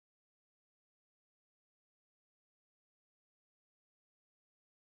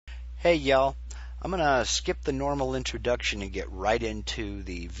Hey y'all, I'm going to skip the normal introduction and get right into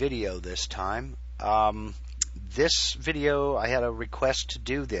the video this time. This video, I had a request to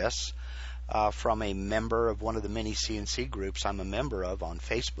do this from a member of one of the many CNC groups I'm a member of on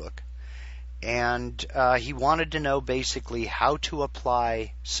Facebook. And he wanted to know basically how to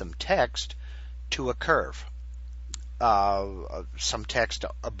apply some text to a curve. Some text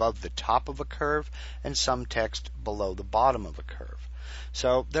above the top of a curve and some text below the bottom of a curve.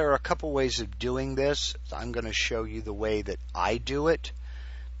 So there are a couple ways of doing this. I'm going to show you the way that I do it.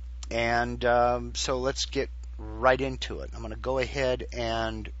 And so let's get right into it. I'm going to go ahead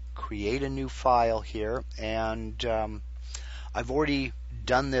and create a new file here. And I've already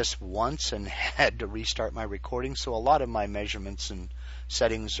done this once and had to restart my recording. So a lot of my measurements and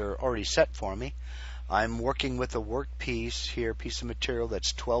settings are already set for me. I'm working with a workpiece here, piece of material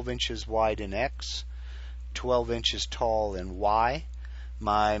that's 12 inches wide in X, 12 inches tall in Y.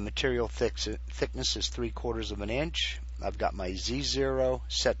 My material thickness is 3/4 of an inch. I've got my Z0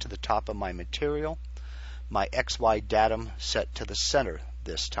 set to the top of my material. My XY datum set to the center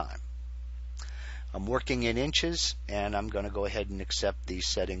this time. I'm working in inches, and I'm going to go ahead and accept these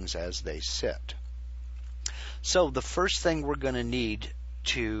settings as they sit. So the first thing we're going to need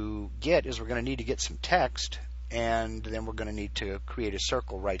to get is we're going to need to get some text, and then we're going to need to create a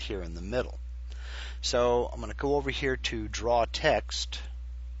circle right here in the middle. So I'm going to go over here to draw text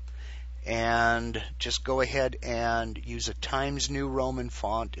and just go ahead and use a Times New Roman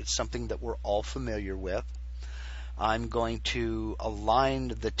font. It's something that we're all familiar with. I'm going to align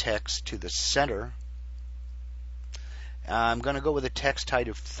the text to the center. I'm going to go with a text height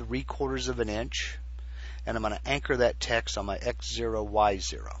of 3/4 of an inch, and I'm going to anchor that text on my X0,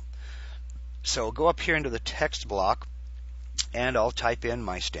 Y0. So I'll go up here into the text block and I'll type in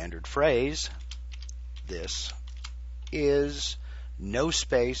my standard phrase. This is no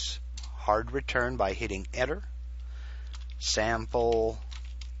space, hard return by hitting enter, sample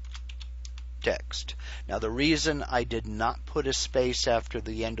text. Now the reason I did not put a space after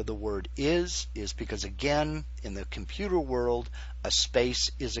the end of the word is because, again, in the computer world, a space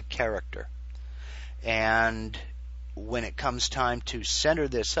is a character. And when it comes time to center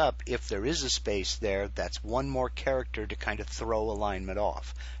this up, if there is a space there, that's one more character to kind of throw alignment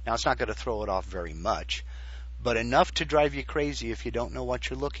off. Now it's not going to throw it off very much, but enough to drive you crazy if you don't know what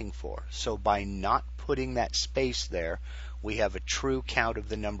you're looking for. So by not putting that space there, we have a true count of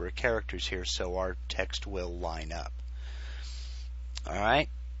the number of characters here, so our text will line up. Alright,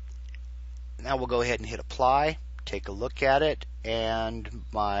 now we'll go ahead and hit apply, take a look at it, and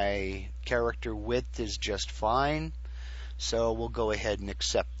my character width is just fine, so we'll go ahead and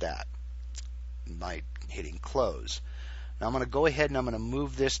accept that by hitting close. Now I'm going to go ahead and I'm going to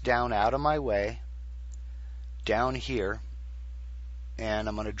move this down out of my way, down here, and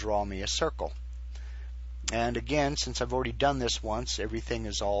I'm going to draw me a circle. And again, since I've already done this once, everything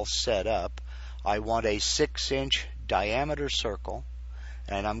is all set up. I want a 6-inch diameter circle,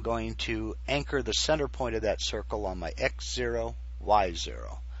 and I'm going to anchor the center point of that circle on my X0,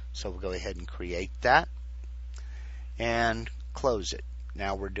 Y0. So we'll go ahead and create that and close it.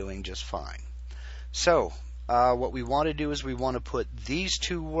 Now we're doing just fine. So what we want to do is we want to put these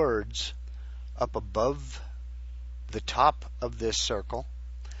two words up above the top of this circle,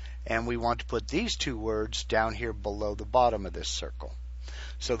 and we want to put these two words down here below the bottom of this circle.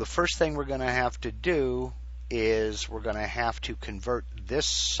 So the first thing we're going to have to do is we're going to have to convert this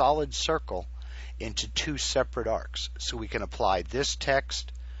solid circle into two separate arcs. So we can apply this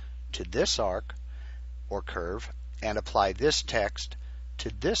text to this arc or curve and apply this text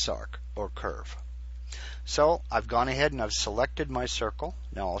to this arc or curve. So I've gone ahead and I've selected my circle.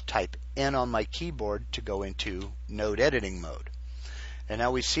 Now I'll type N on my keyboard to go into node editing mode. And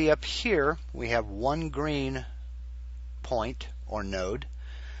now we see up here we have one green point or node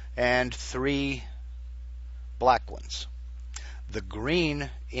and 3 black ones. The green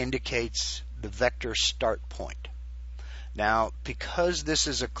indicates the vector start point. Now, because this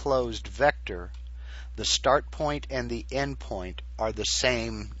is a closed vector, the start point and the end point are the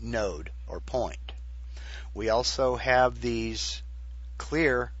same node or point. We also have these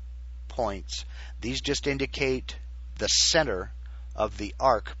clear points. These just indicate the center of the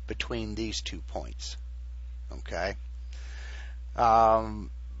arc between these 2 points. Okay.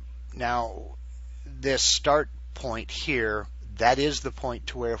 Now, this start point here, that is the point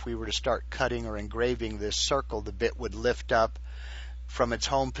to where if we were to start cutting or engraving this circle, the bit would lift up from its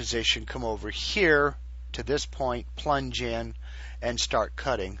home position, come over here to this point, plunge in, and start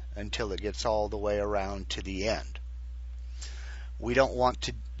cutting until it gets all the way around to the end. We don't want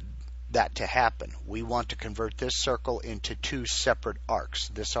to that to happen. We want to convert this circle into two separate arcs.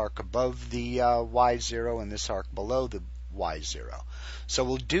 This arc above the y0 and this arc below the y0. So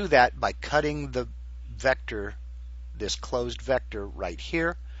we'll do that by cutting the vector, this closed vector, right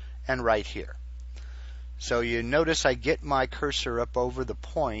here and right here. So you notice I get my cursor up over the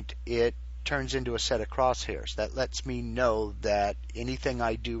point, it turns into a set of crosshairs. That lets me know that anything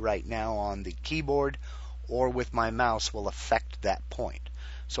I do right now on the keyboard or with my mouse will affect that point.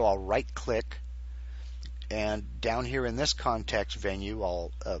 So I'll right click, and down here in this context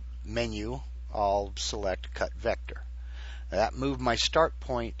menu I'll select cut vector. Now that moved my start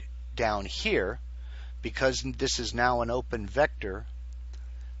point down here. Because this is now an open vector,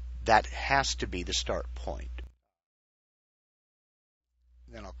 that has to be the start point.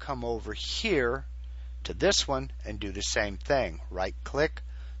 Then I'll come over here to this one and do the same thing. Right click,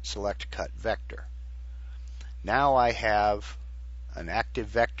 select cut vector. Now I have an active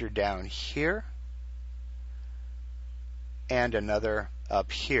vector down here and another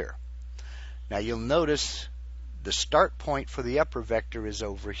up here. Now you'll notice the start point for the upper vector is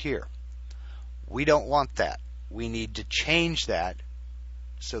over here. We don't want that. We need to change that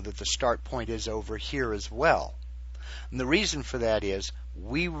so that the start point is over here as well. And the reason for that is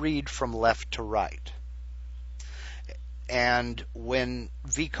we read from left to right. And when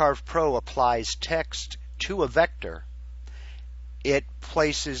VCarve Pro applies text to a vector, it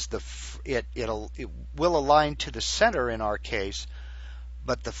places it will align to the center in our case,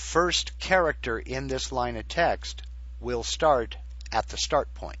 but the first character in this line of text will start at the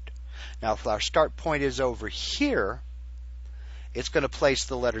start point. Now if our start point is over here, it's going to place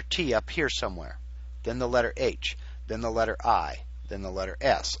the letter T up here somewhere, then the letter H, then the letter I, then the letter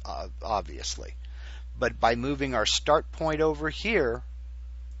S, obviously. But by moving our start point over here,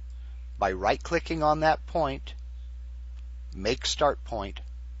 by right-clicking on that point, make start point,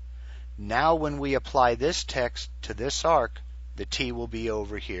 now when we apply this text to this arc, the T will be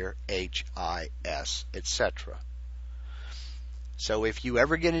over here, H, I, S, etc. So if you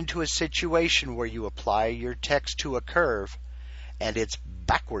ever get into a situation where you apply your text to a curve and it's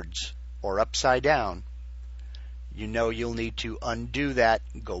backwards or upside down, you know you'll need to undo that,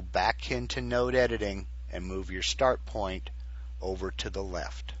 go back into node editing and move your start point over to the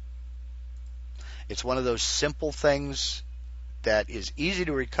left. It's one of those simple things that is easy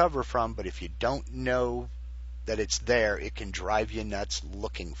to recover from, but if you don't know that it's there, it can drive you nuts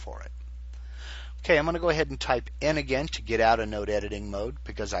looking for it. Okay, I'm going to go ahead and type N again to get out of node editing mode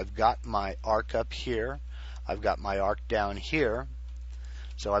because I've got my arc up here, I've got my arc down here,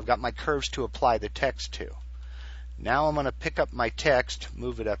 so I've got my curves to apply the text to. Now I'm going to pick up my text,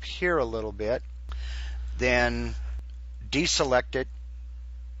 move it up here a little bit, then deselect it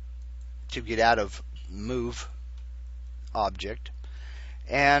to get out of move object.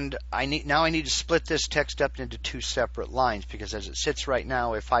 And now I need to split this text up into two separate lines because as it sits right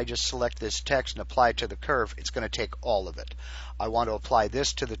now, if I just select this text and apply it to the curve, it's going to take all of it. I want to apply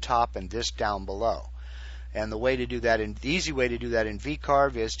this to the top and this down below. And the way to do that, the easy way to do that in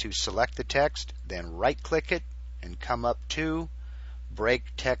VCarve is to select the text, then right click it and come up to break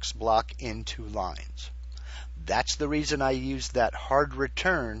text block into lines. That's the reason I use that hard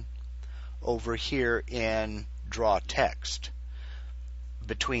return over here in draw text.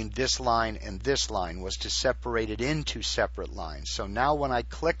 Between this line and this line was to separate it into separate lines. So now when I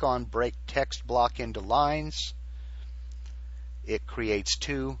click on break text block into lines, it creates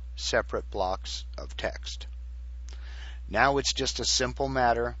two separate blocks of text. Now it's just a simple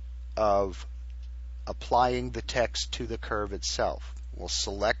matter of applying the text to the curve itself. We'll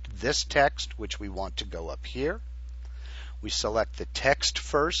select this text, which we want to go up here. We select the text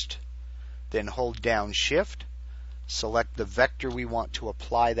first, then hold down Shift, select the vector we want to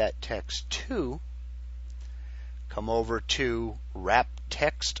apply that text to, come over to Wrap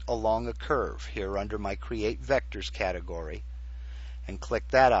Text Along a Curve here under my Create Vectors category, and click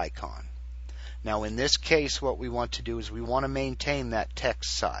that icon. Now in this case what we want to do is we want to maintain that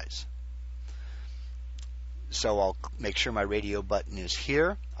text size. So I'll make sure my radio button is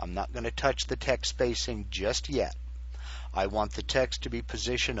here. I'm not going to touch the text spacing just yet. I want the text to be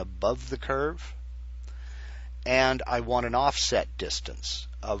positioned above the curve, and I want an offset distance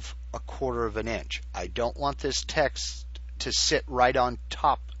of 1/4 of an inch. I don't want this text to sit right on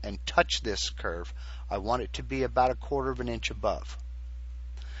top and touch this curve. I want it to be about 1/4 of an inch above.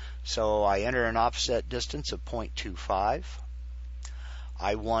 So I enter an offset distance of 0.25.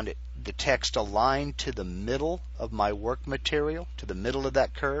 I want the text aligned to the middle of my work material, to the middle of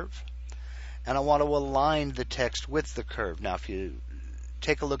that curve. And I want to align the text with the curve. Now if you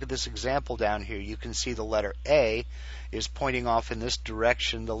take a look at this example down here, you can see the letter A is pointing off in this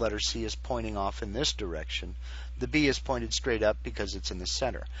direction, the letter C is pointing off in this direction, the B is pointed straight up because it's in the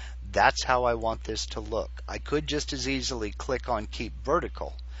center. That's how I want this to look. I could just as easily click on keep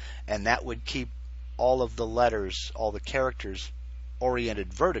vertical, and that would keep all of the letters, all the characters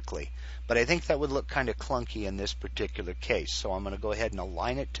oriented vertically, but I think that would look kind of clunky in this particular case, so I'm going to go ahead and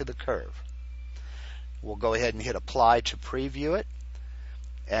align it to the curve. We'll go ahead and hit apply to preview it,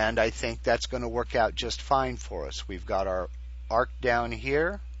 and I think that's going to work out just fine for us. We've got our arc down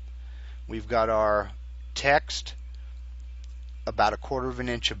here, we've got our text about 1/4 of an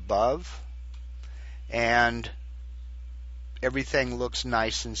inch above, and everything looks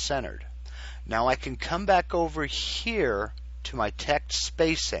nice and centered. Now I can come back over here to my text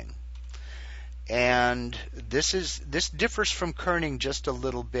spacing, and this differs from kerning just a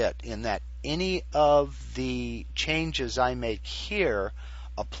little bit in that any of the changes I make here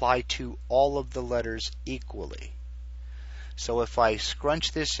apply to all of the letters equally. So if I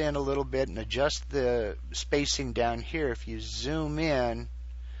scrunch this in a little bit and adjust the spacing down here, if you zoom in,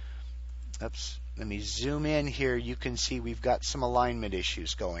 oops, let me zoom in here, you can see we've got some alignment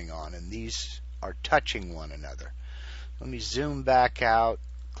issues going on, and these are touching one another. Let me zoom back out,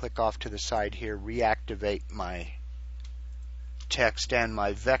 click off to the side here, reactivate my text and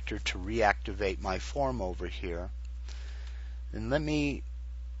my vector to reactivate my form over here. And let me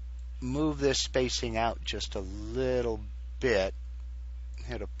move this spacing out just a little bit.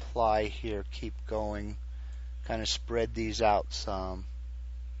 Hit apply here, keep going, kind of spread these out some.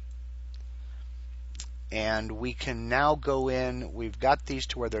 And we can now go in, we've got these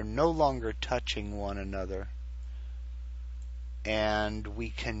to where they're no longer touching one another. And we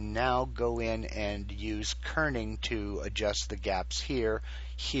can now go in and use kerning to adjust the gaps here,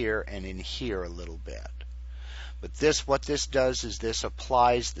 here, and in here a little bit. But what this does is this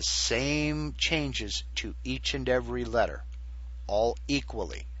applies the same changes to each and every letter, all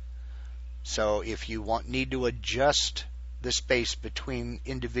equally. So if you need to adjust the space between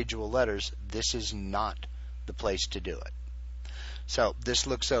individual letters, this is not the place to do it. So this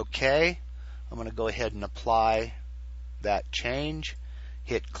looks okay. I'm going to go ahead and apply that change,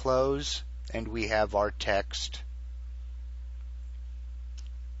 hit close, and we have our text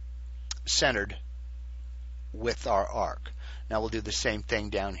centered with our arc. Now we'll do the same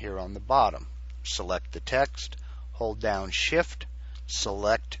thing down here on the bottom. Select the text, hold down Shift,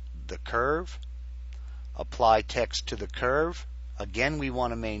 select the curve, apply text to the curve. Again, we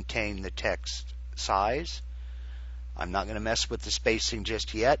want to maintain the text size. I'm not going to mess with the spacing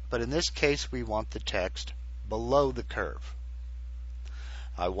just yet, but in this case we want the text below the curve.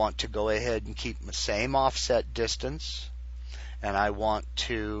 I want to go ahead and keep the same offset distance, and I want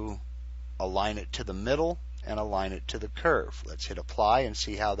to align it to the middle and align it to the curve. Let's hit apply and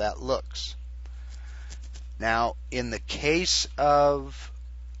see how that looks. Now in the case of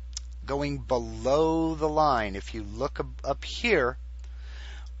going below the line, if you look up here,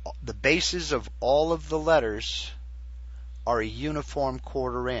 the bases of all of the letters are a uniform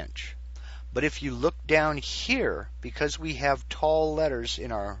 1/4 inch. But if you look down here, because we have tall letters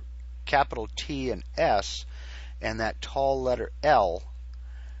in our capital T and S and that tall letter L,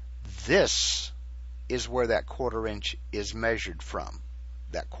 this is where that 1/4 inch is measured from.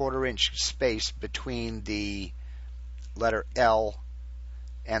 That 1/4 inch space between the letter L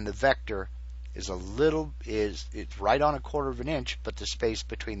and the vector is it's right on 1/4 of an inch, but the space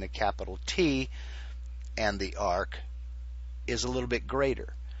between the capital T and the arc is a little bit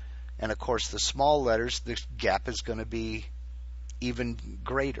greater. And of course the small letters, the gap is going to be even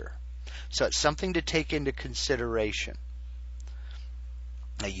greater. So it's something to take into consideration.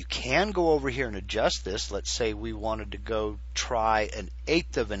 Now you can go over here and adjust this. Let's say we wanted to go try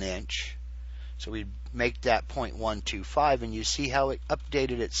 1/8 of an inch. So we make that 0.125, and you see how it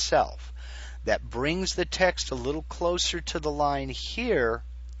updated itself. That brings the text a little closer to the line here,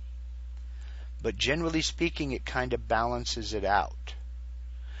 but generally speaking it kind of balances it out.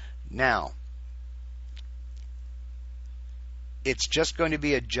 Now, it's just going to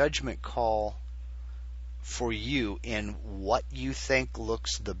be a judgment call for you in what you think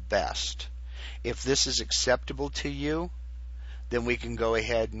looks the best. If this is acceptable to you, then we can go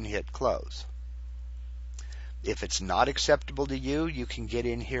ahead and hit close. If it's not acceptable to you, you can get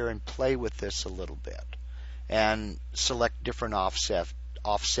in here and play with this a little bit and select different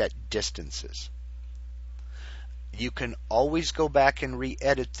offset distances. You can always go back and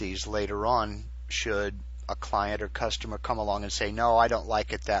re-edit these later on should a client or customer come along and say, no, I don't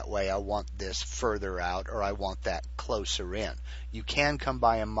like it that way, I want this further out, or I want that closer in. You can come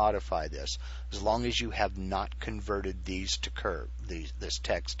by and modify this as long as you have not converted these to curve, this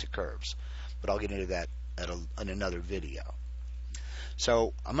text to curves. But I'll get into that in another video.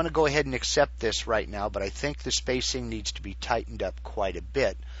 So I'm going to go ahead and accept this right now, but I think the spacing needs to be tightened up quite a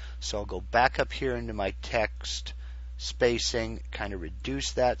bit. So I'll go back up here into my text spacing, kind of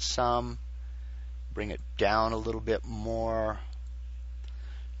reduce that some, bring it down a little bit more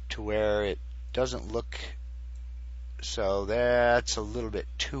to where it doesn't look, so that's a little bit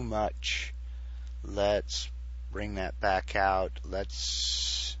too much. Let's bring that back out.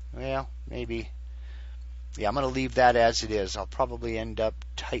 Well, maybe, yeah, I'm going to leave that as it is. I'll probably end up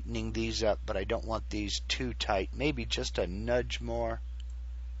tightening these up, but I don't want these too tight. Maybe just a nudge more.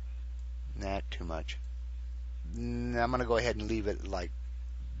 Not too much. I'm going to go ahead and leave it like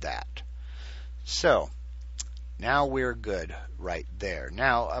that. So now we're good right there.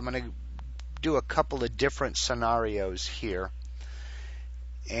 Now I'm going to do a couple of different scenarios here,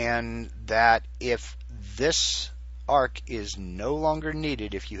 and that if this arc is no longer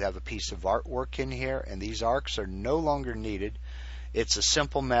needed, if you have a piece of artwork in here and these arcs are no longer needed, it's a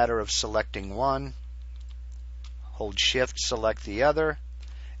simple matter of selecting one, hold shift, select the other,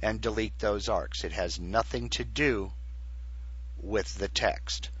 and delete those arcs. It has nothing to do with the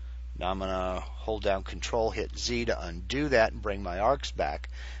text. Now I'm going to hold down Control, hit Z to undo that and bring my arcs back.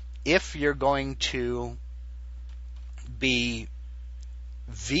 If you're going to be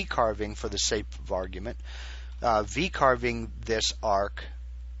V-carving, for the sake of argument, V-carving this arc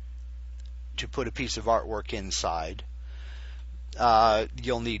to put a piece of artwork inside,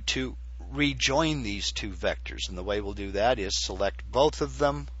 you'll need to rejoin these two vectors. And the way we'll do that is select both of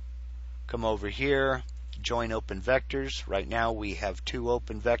them, come over here, join open vectors. Right now we have two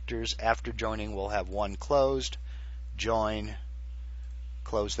open vectors. After joining, we'll have one closed. Join,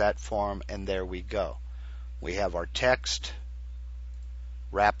 close that form, and there we go. We have our text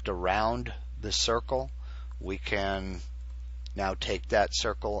wrapped around the circle. We can now take that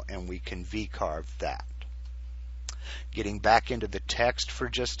circle and we can V-carve that. Getting back into the text for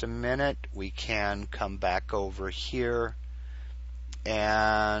just a minute, we can come back over here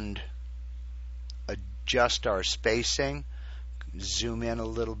and adjust our spacing, zoom in a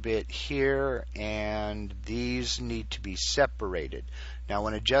little bit here, and these need to be separated. Now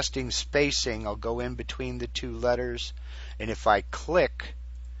when adjusting spacing, I'll go in between the two letters, and if I click,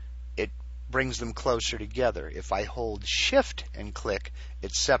 it brings them closer together. If I hold shift and click,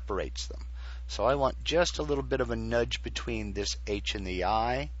 it separates them. So I want just a little bit of a nudge between this H and the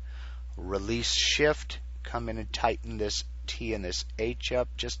I. Release shift, come in and tighten this T and this H up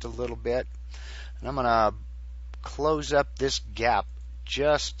just a little bit. And I'm going to close up this gap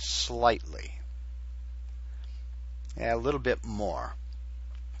just slightly. Yeah, a little bit more.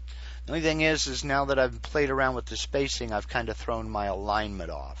 The only thing is now that I've played around with the spacing, I've kind of thrown my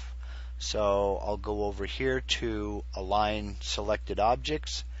alignment off. So I'll go over here to Align Selected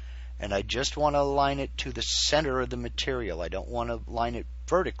Objects, and I just want to align it to the center of the material. I don't want to align it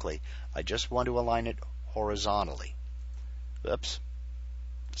vertically. I just want to align it horizontally. Oops.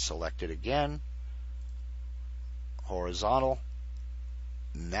 Select it again. Horizontal.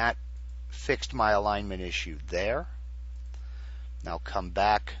 And that fixed my alignment issue there. Now come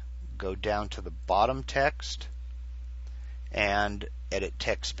back, go down to the bottom text, and edit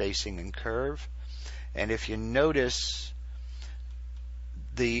text spacing and curve. And if you notice,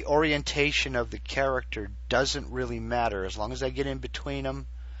 the orientation of the character doesn't really matter. As long as I get in between them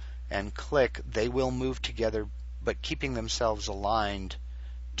and click, they will move together, but keeping themselves aligned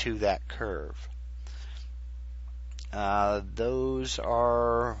to that curve. Those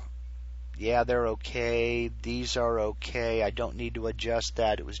are, yeah, they're okay. These are okay. I don't need to adjust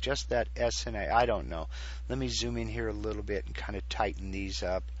that. It was just that S and A. I don't know. Let me zoom in here a little bit and kind of tighten these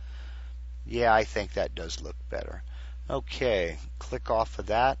up. Yeah, I think that does look better. Okay, click off of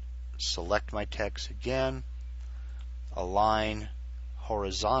that. Select my text again. Align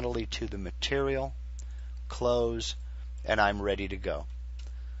horizontally to the material. Close, and I'm ready to go.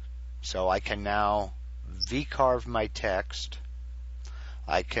 So I can now V-carve my text.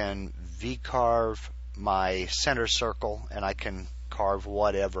 I can V-carve my center circle, and I can carve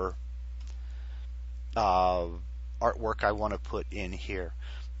whatever artwork I want to put in here.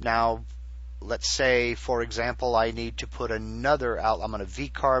 Now, let's say, for example, I need to put another out. I'm going to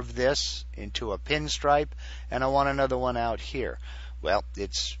V-carve this into a pinstripe, and I want another one out here. Well,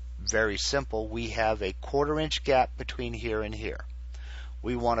 it's very simple. We have a 1/4 inch gap between here and here.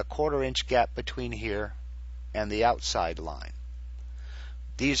 We want a 1/4 inch gap between here and the outside line.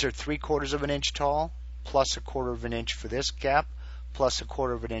 These are 3/4 of an inch tall. plus 1/4 of an inch for this gap, plus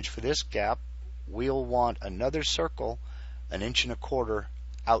 1/4 of an inch for this gap, we'll want another circle 1 1/4 inches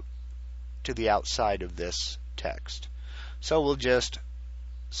out to the outside of this text. So we'll just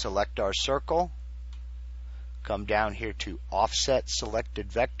select our circle, come down here to Offset Selected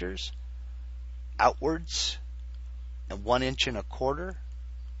Vectors, Outwards, and 1 1/4 inches,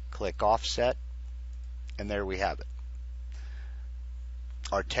 click Offset, and there we have it.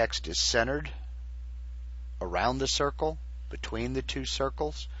 Our text is centered around the circle, between the two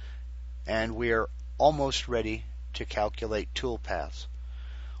circles, and we're almost ready to calculate toolpaths.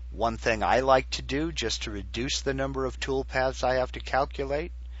 One thing I like to do, just to reduce the number of toolpaths I have to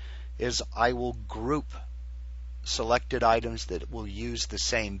calculate, is I will group selected items that will use the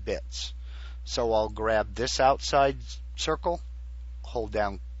same bits. So I'll grab this outside circle, hold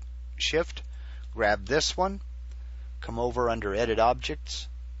down Shift, grab this one, come over under Edit Objects,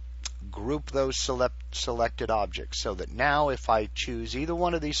 group those selected objects so that now if I choose either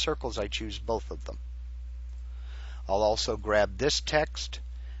one of these circles, I choose both of them. I'll also grab this text,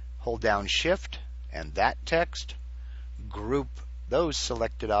 hold down Shift, and that text, group those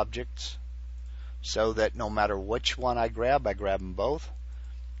selected objects so that no matter which one I grab them both.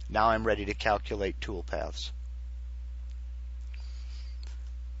 Now I'm ready to calculate toolpaths.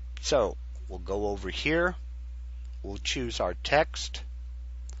 So we'll go over here, we'll choose our text.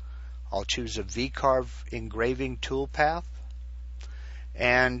 I'll choose a VCarve engraving toolpath,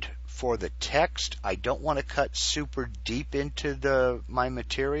 and for the text I don't want to cut super deep into my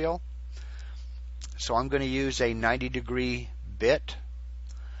material, so I'm going to use a 90-degree bit.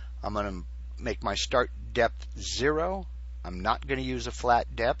 I'm going to make my start depth 0. I'm not going to use a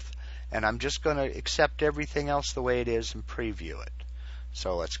flat depth, and I'm just going to accept everything else the way it is and preview it.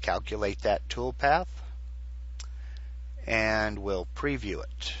 So let's calculate that toolpath, and we'll preview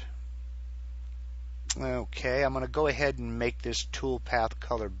it. Okay, I'm going to go ahead and make this toolpath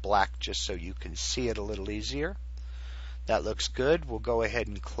color black just so you can see it a little easier. That looks good. We'll go ahead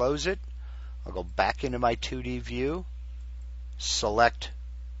and close it. I'll go back into my 2D view, select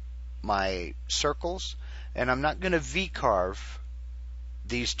my circles, and I'm not going to V-carve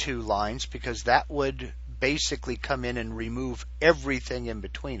these two lines because that would basically come in and remove everything in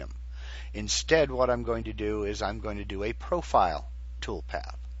between them. Instead, what I'm going to do is I'm going to do a profile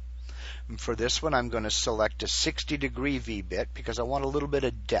toolpath. And for this one, I'm going to select a 60-degree V-bit because I want a little bit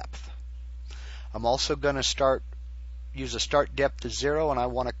of depth. I'm also going to use a start depth of 0, and I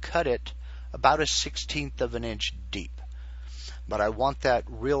want to cut it about 1/16 of an inch deep. But I want that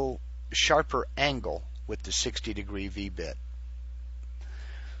real sharper angle with the 60-degree V-bit.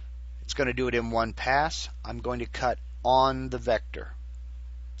 It's going to do it in one pass. I'm going to cut on the vector.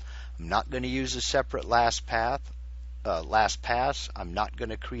 I'm not going to use a separate last pass. I'm not going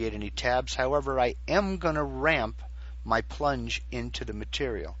to create any tabs. However, I am going to ramp my plunge into the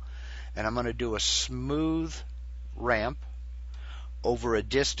material. And I'm going to do a smooth ramp over a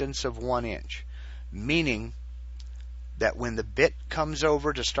distance of 1 inch, meaning that when the bit comes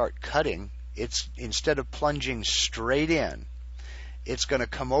over to start cutting, it's instead of plunging straight in, it's going to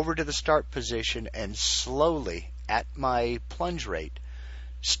come over to the start position and slowly, at my plunge rate,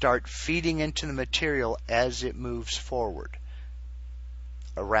 start feeding into the material as it moves forward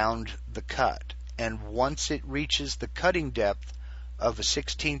around the cut. And once it reaches the cutting depth of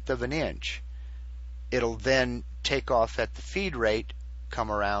 1/16 of an inch, it'll then take off at the feed rate,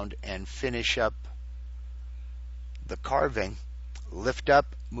 come around and finish up the carving, lift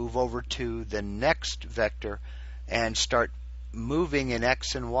up, move over to the next vector, and start moving in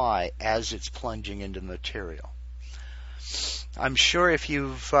X and Y as it's plunging into the material. I'm sure if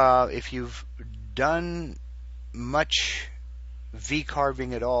you've done much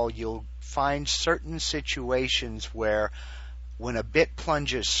V-carving at all, you'll find certain situations where when a bit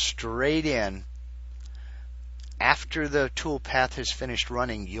plunges straight in, after the toolpath has finished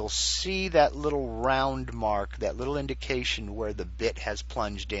running, you'll see that little round mark, that little indication where the bit has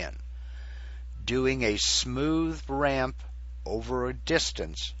plunged in. Doing a smooth ramp over a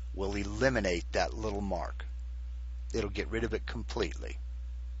distance will eliminate that little mark. It'll get rid of it completely.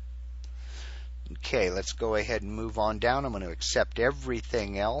 Okay, let's go ahead and move on down. I'm going to accept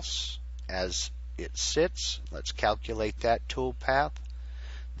everything else as it sits. Let's calculate that toolpath,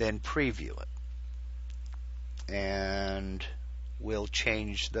 then preview it. And we'll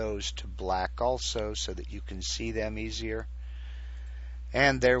change those to black also so that you can see them easier.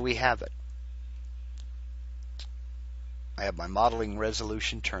 And there we have it. I have my modeling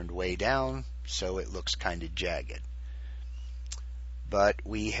resolution turned way down so it looks kind of jagged. But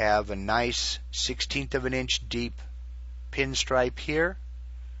we have a nice 1/16 of an inch deep pinstripe here.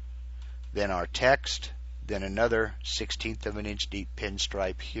 then our text, then another 1/16 of an inch deep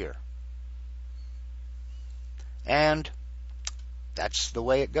pinstripe here. And that's the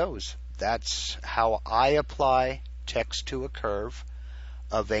way it goes. That's how I apply text to a curve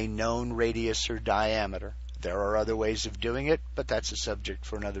of a known radius or diameter. There are other ways of doing it, but that's a subject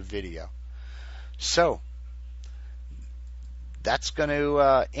for another video. So that's going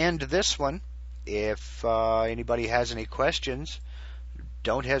to end this one. If anybody has any questions,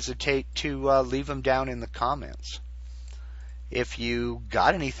 don't hesitate to leave them down in the comments. If you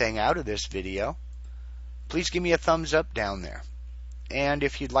got anything out of this video, please give me a thumbs up down there. And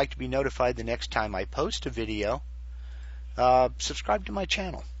if you'd like to be notified the next time I post a video, subscribe to my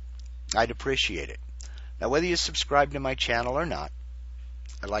channel. I'd appreciate it. Now, whether you subscribe to my channel or not,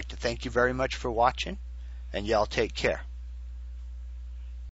 I'd like to thank you very much for watching, and y'all take care.